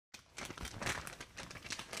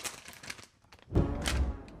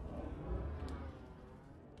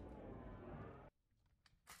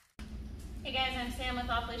Hey guys, I'm Sam with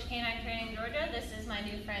Leash K9 Training, Georgia. This is my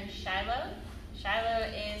new friend Shylo. Shylo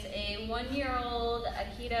is a 1-year-old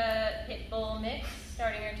Akita pit bull mix,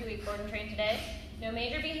 starting her 2-week board and train today. No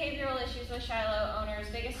major behavioral issues with Shylo. Owner's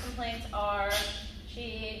biggest complaints are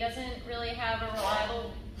she doesn't really have a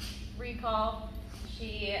reliable recall.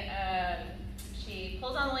 She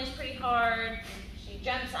pulls on the leash pretty hard. She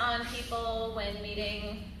jumps on people when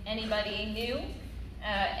meeting anybody new,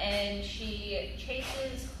 and she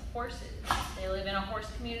chases horses. They live in a horse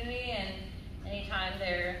community, and anytime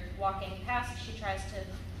they're walking past, she tries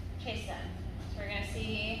to chase them. So we're going to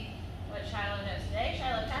see what Shylo knows today.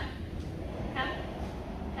 Shylo, come. Come.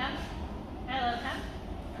 Come. Shylo, come.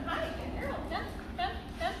 Oh, hi, good girl. Come. Come.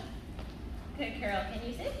 Come. Good girl. Can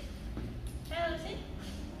you sit? Shylo, sit.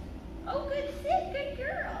 Oh, good. Sit. Good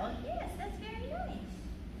girl. Yes, that's very nice.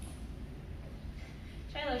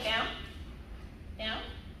 Shylo, down. Down.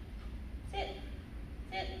 Sit.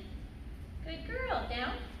 Sit. Good girl.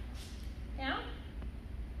 Down. Down.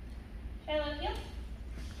 Shylo, heel.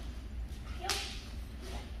 Heel.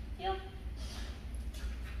 Heel.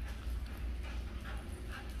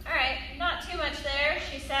 Alright, not too much there.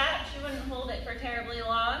 She sat. She wouldn't hold it for terribly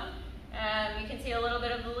long. You can see a little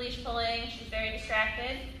bit of the leash pulling. She's very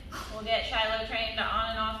distracted. We'll get Shylo trained on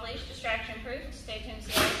and off leash, distraction proof. Stay tuned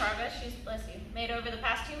to see our progress she's, bless you, made over the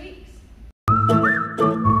past 2 weeks.